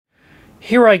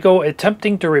Here I go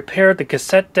attempting to repair the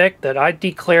cassette deck that I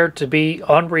declared to be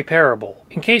unrepairable.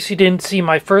 In case you didn't see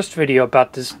my first video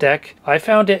about this deck, I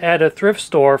found it at a thrift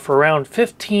store for around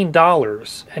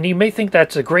 $15, and you may think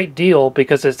that's a great deal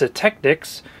because it's a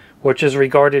Technics, which is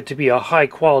regarded to be a high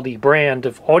quality brand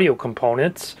of audio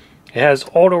components. It has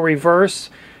auto reverse,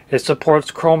 it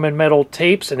supports chrome and metal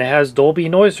tapes, and it has Dolby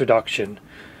noise reduction.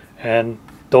 And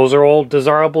those are all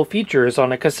desirable features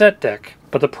on a cassette deck.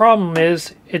 But the problem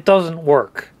is, it doesn't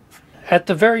work. At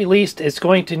the very least, it's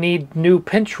going to need new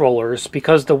pinch rollers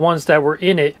because the ones that were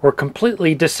in it were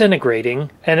completely disintegrating.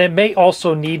 And it may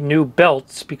also need new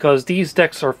belts because these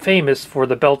decks are famous for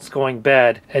the belts going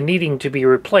bad and needing to be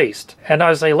replaced. And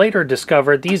as I later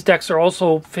discovered, these decks are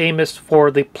also famous for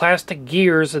the plastic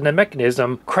gears in the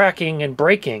mechanism cracking and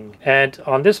breaking. And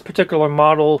on this particular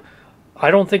model, I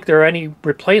don't think there are any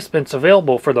replacements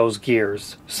available for those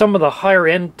gears. Some of the higher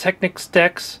end Technics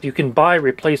decks, you can buy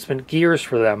replacement gears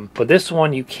for them, but this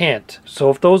one you can't.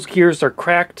 So if those gears are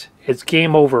cracked, it's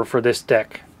game over for this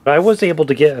deck. I was able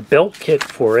to get a belt kit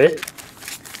for it.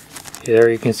 There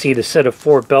you can see the set of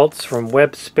 4 belts from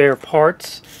Web Spare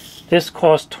Parts. This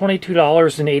cost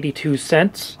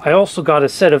 $22.82. I also got a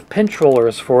set of pinch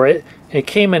rollers for it. It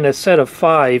came in a set of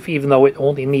 5, even though it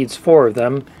only needs 4 of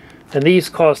them. And these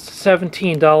cost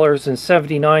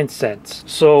 $17.79.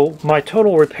 So my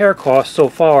total repair cost so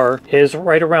far is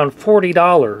right around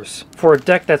 $40 for a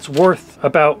deck that's worth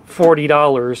about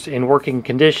 $40 in working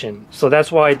condition. So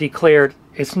that's why I declared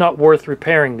it's not worth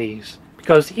repairing these.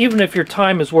 Because even if your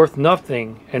time is worth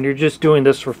nothing and you're just doing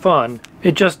this for fun,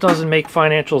 it just doesn't make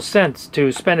financial sense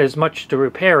to spend as much to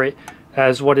repair it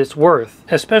as what it's worth.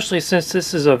 Especially since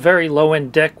this is a very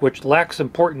low-end deck which lacks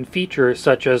important features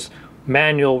such as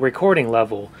manual recording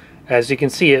level. As you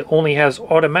can see, it only has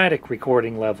automatic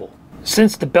recording level.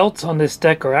 Since the belts on this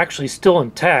deck are actually still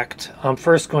intact, I'm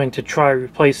first going to try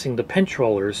replacing the pinch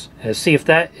rollers and see if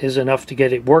that is enough to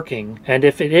get it working, and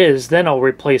if it is, then I'll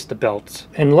replace the belts.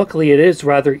 And luckily it is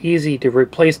rather easy to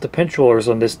replace the pinch rollers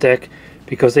on this deck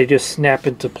because they just snap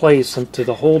into place into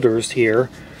the holders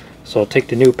here. So I'll take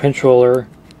the new pinch roller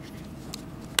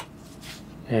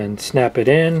and snap it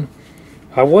in.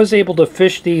 I was able to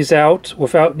fish these out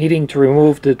without needing to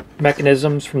remove the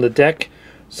mechanisms from the deck,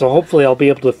 so hopefully I'll be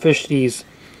able to fish these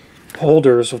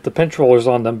holders with the pinch rollers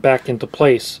on them back into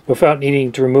place without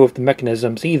needing to remove the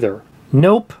mechanisms either.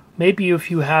 Nope, maybe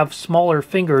if you have smaller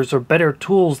fingers or better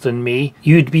tools than me,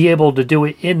 you'd be able to do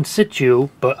it in situ,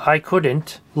 but I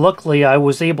couldn't. Luckily I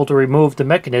was able to remove the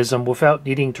mechanism without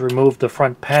needing to remove the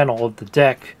front panel of the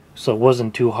deck, so it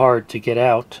wasn't too hard to get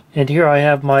out. And here I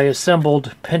have my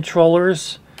assembled pinch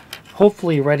rollers,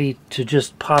 hopefully ready to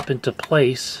just pop into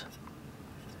place.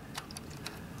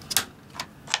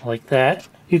 Like that.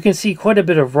 You can see quite a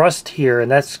bit of rust here,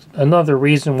 and that's another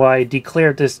reason why I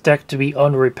declared this deck to be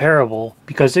unrepairable.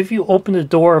 Because if you open the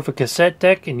door of a cassette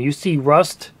deck and you see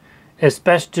rust, it's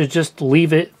best to just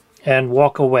leave it and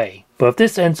walk away. But if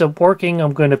this ends up working,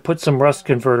 I'm going to put some rust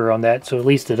converter on that so at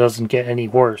least it doesn't get any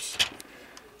worse.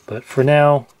 But for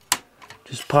now,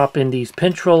 just pop in these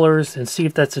pinch rollers and see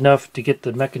if that's enough to get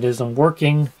the mechanism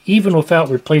working, even without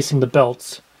replacing the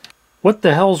belts. What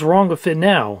the hell's wrong with it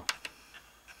now?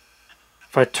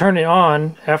 If I turn it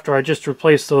on after I just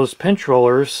replaced those pinch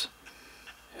rollers,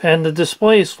 and the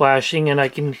display is flashing and I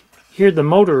can hear the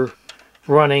motor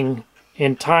running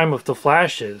in time with the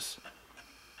flashes.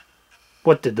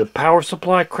 What, did the power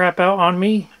supply crap out on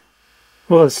me?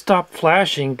 Well, it stopped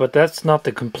flashing, but that's not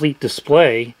the complete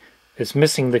display. It's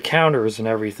missing the counters and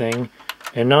everything,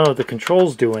 and none of the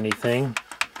controls do anything.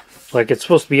 Like, it's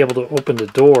supposed to be able to open the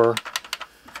door.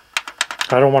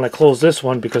 I don't want to close this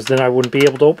one because then I wouldn't be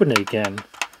able to open it again.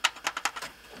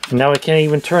 And now I can't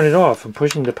even turn it off. I'm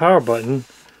pushing the power button,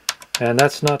 and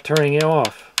that's not turning it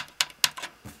off.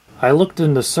 I looked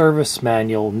in the service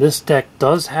manual, and this deck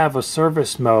does have a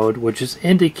service mode which is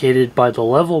indicated by the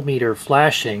level meter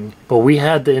flashing, but we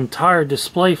had the entire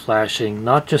display flashing,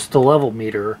 not just the level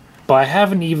meter. But I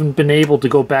haven't even been able to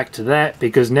go back to that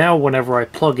because now whenever I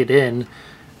plug it in,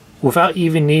 without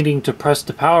even needing to press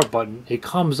the power button, it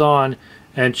comes on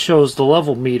and shows the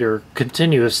level meter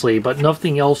continuously, but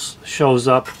nothing else shows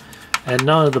up and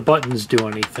none of the buttons do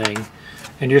anything.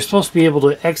 And you're supposed to be able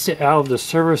to exit out of the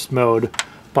service mode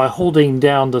by holding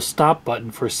down the stop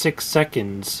button for 6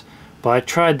 seconds, but I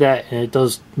tried that and it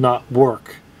does not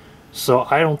work. So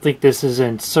I don't think this is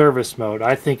in service mode.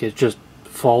 I think it's just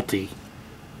faulty.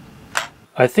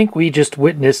 I think we just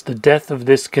witnessed the death of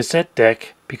this cassette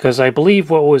deck, because I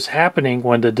believe what was happening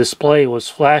when the display was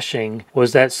flashing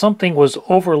was that something was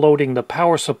overloading the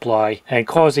power supply and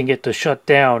causing it to shut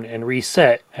down and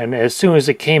reset, and as soon as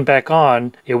it came back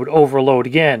on, it would overload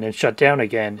again and shut down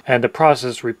again, and the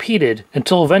process repeated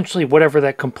until eventually whatever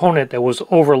that component that was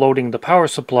overloading the power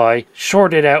supply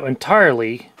shorted out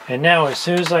entirely. And now as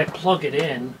soon as I plug it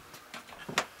in,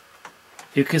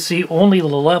 you can see only the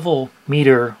level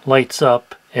meter lights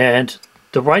up, and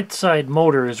the right side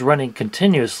motor is running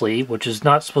continuously, which is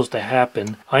not supposed to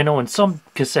happen. I know in some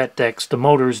cassette decks the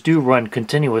motors do run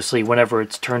continuously whenever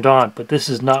it's turned on, but this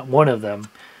is not one of them.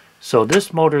 So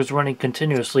this motor is running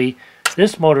continuously,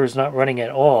 this motor is not running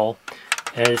at all,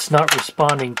 and it's not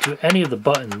responding to any of the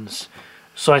buttons.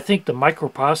 So I think the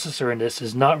microprocessor in this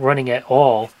is not running at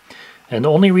all, and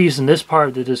the only reason this part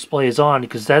of the display is on,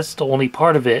 because that's the only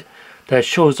part of it that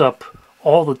shows up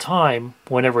all the time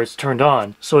whenever it's turned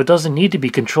on. So it doesn't need to be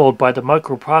controlled by the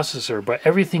microprocessor, but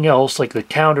everything else like the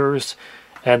counters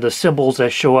and the symbols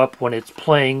that show up when it's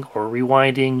playing or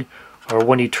rewinding or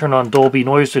when you turn on Dolby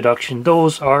noise reduction,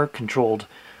 those are controlled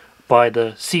by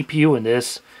the CPU in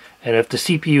this. And if the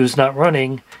CPU is not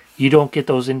running, you don't get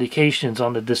those indications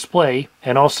on the display.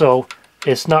 And also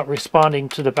it's not responding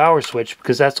to the power switch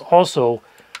because that's also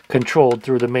controlled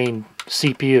through the main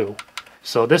CPU.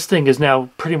 So this thing is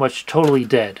now pretty much totally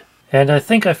dead. And I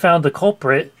think I found the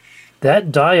culprit.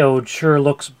 That diode sure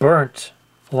looks burnt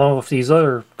along with these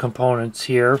other components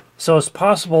here. So it's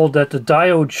possible that the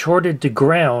diode shorted to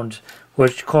ground,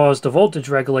 which caused the voltage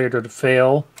regulator to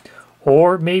fail,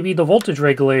 or maybe the voltage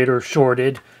regulator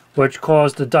shorted, which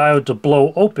caused the diode to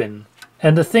blow open.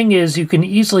 And the thing is, you can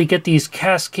easily get these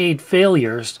cascade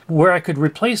failures where I could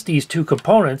replace these two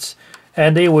components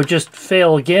and they would just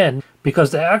fail again,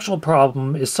 because the actual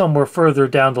problem is somewhere further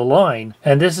down the line,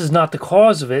 and this is not the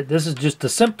cause of it, this is just the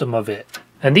symptom of it.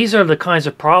 And these are the kinds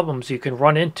of problems you can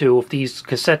run into with these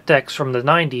cassette decks from the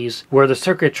 90s, where the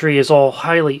circuitry is all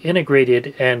highly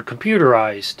integrated and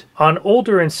computerized. On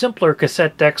older and simpler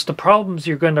cassette decks, the problems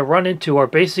you're going to run into are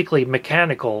basically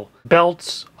mechanical.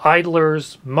 Belts,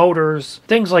 idlers, motors,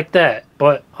 things like that.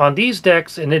 But on these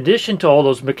decks, in addition to all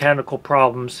those mechanical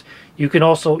problems, you can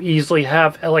also easily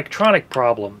have electronic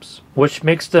problems, which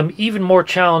makes them even more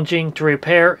challenging to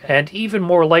repair and even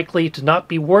more likely to not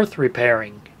be worth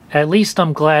repairing. At least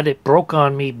I'm glad it broke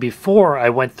on me before I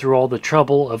went through all the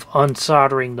trouble of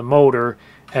unsoldering the motor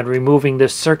and removing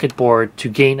this circuit board to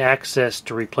gain access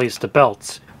to replace the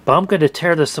belts. But I'm going to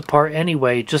tear this apart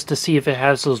anyway just to see if it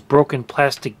has those broken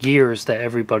plastic gears that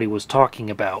everybody was talking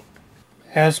about.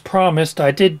 As promised,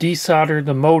 I did desolder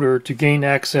the motor to gain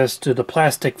access to the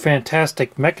plastic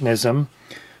fantastic mechanism.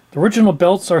 The original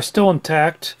belts are still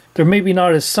intact. They're maybe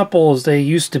not as supple as they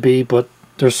used to be, but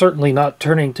they're certainly not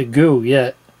turning to goo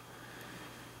yet.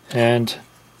 And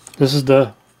this is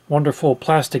the wonderful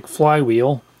plastic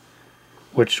flywheel,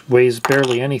 which weighs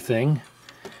barely anything.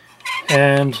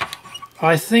 And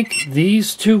I think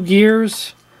these two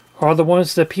gears are the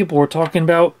ones that people were talking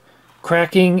about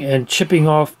cracking and chipping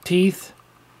off teeth.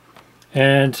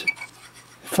 And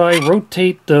if I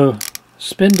rotate the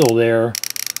spindle there,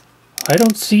 I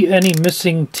don't see any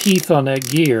missing teeth on that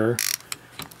gear.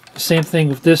 Same thing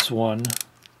with this one.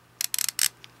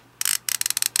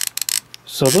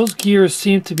 So those gears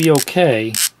seem to be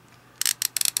okay.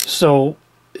 So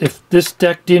if this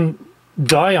deck didn't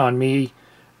die on me,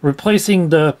 replacing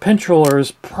the pinch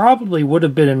rollers probably would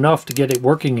have been enough to get it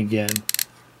working again.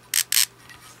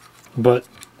 But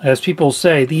as people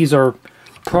say, these are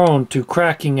prone to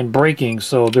cracking and breaking,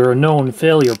 so they're a known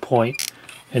failure point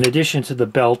in addition to the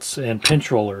belts and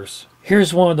pinch rollers.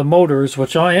 Here's one of the motors,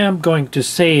 which I am going to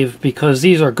save because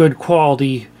these are good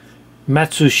quality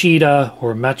Matsushita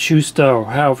or Matsushita or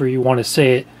however you want to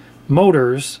say it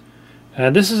motors.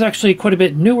 And this is actually quite a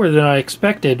bit newer than I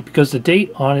expected because the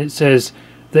date on it says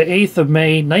the 8th of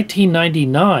May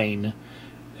 1999,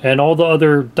 and all the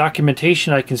other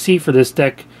documentation I can see for this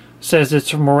deck says it's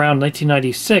from around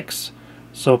 1996.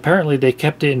 So apparently they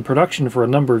kept it in production for a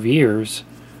number of years.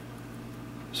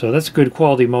 So that's a good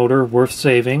quality motor, worth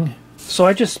saving. So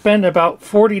I just spent about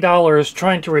 $40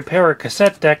 trying to repair a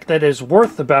cassette deck that is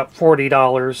worth about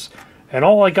 $40, and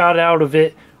all I got out of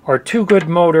it are two good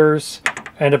motors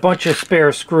and a bunch of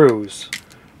spare screws.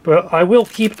 But I will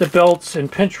keep the belts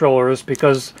and pinch rollers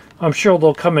because I'm sure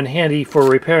they'll come in handy for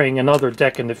repairing another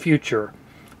deck in the future.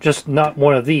 Just not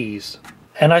one of these.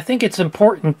 And I think it's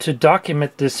important to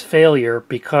document this failure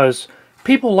because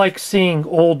people like seeing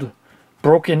old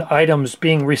broken items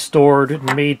being restored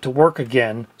and made to work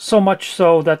again, so much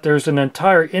so that there's an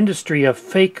entire industry of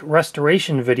fake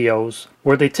restoration videos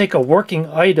where they take a working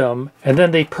item and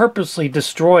then they purposely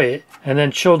destroy it and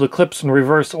then show the clips in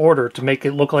reverse order to make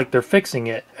it look like they're fixing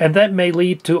it. And that may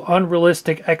lead to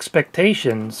unrealistic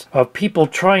expectations of people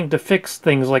trying to fix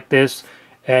things like this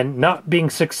and not being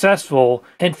successful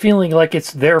and feeling like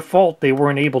it's their fault they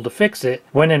weren't able to fix it,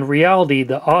 when in reality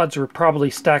the odds were probably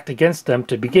stacked against them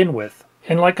to begin with.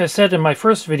 And like I said in my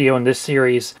first video in this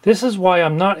series, this is why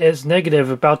I'm not as negative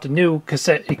about the new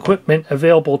cassette equipment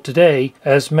available today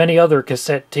as many other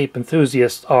cassette tape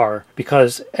enthusiasts are,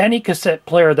 because any cassette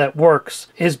player that works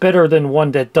is better than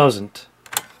one that doesn't.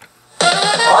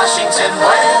 Washington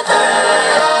weather.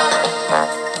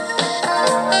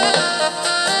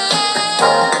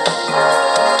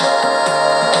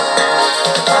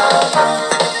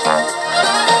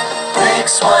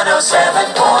 Mix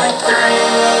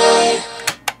 107.3.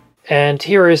 And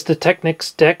here is the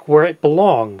Technics deck where it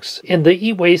belongs, in the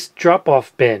e-waste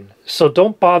drop-off bin. So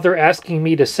don't bother asking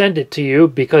me to send it to you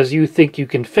because you think you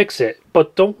can fix it.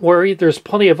 But don't worry, there's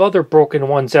plenty of other broken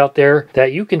ones out there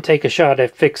that you can take a shot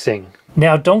at fixing.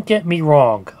 Now don't get me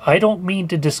wrong, I don't mean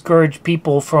to discourage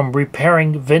people from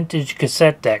repairing vintage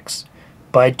cassette decks,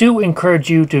 but I do encourage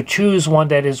you to choose one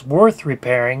that is worth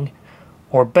repairing,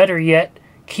 or better yet,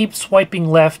 keep swiping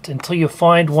left until you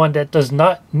find one that does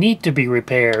not need to be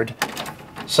repaired,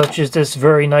 such as this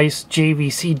very nice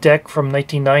JVC deck from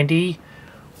 1990,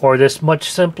 or this much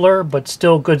simpler but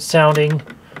still good sounding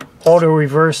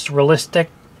auto-reverse realistic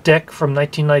deck from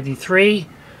 1993,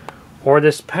 or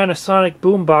this Panasonic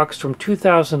boombox from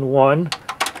 2001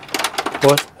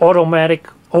 with automatic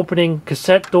opening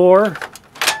cassette door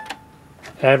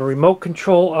and remote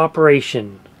control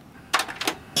operation.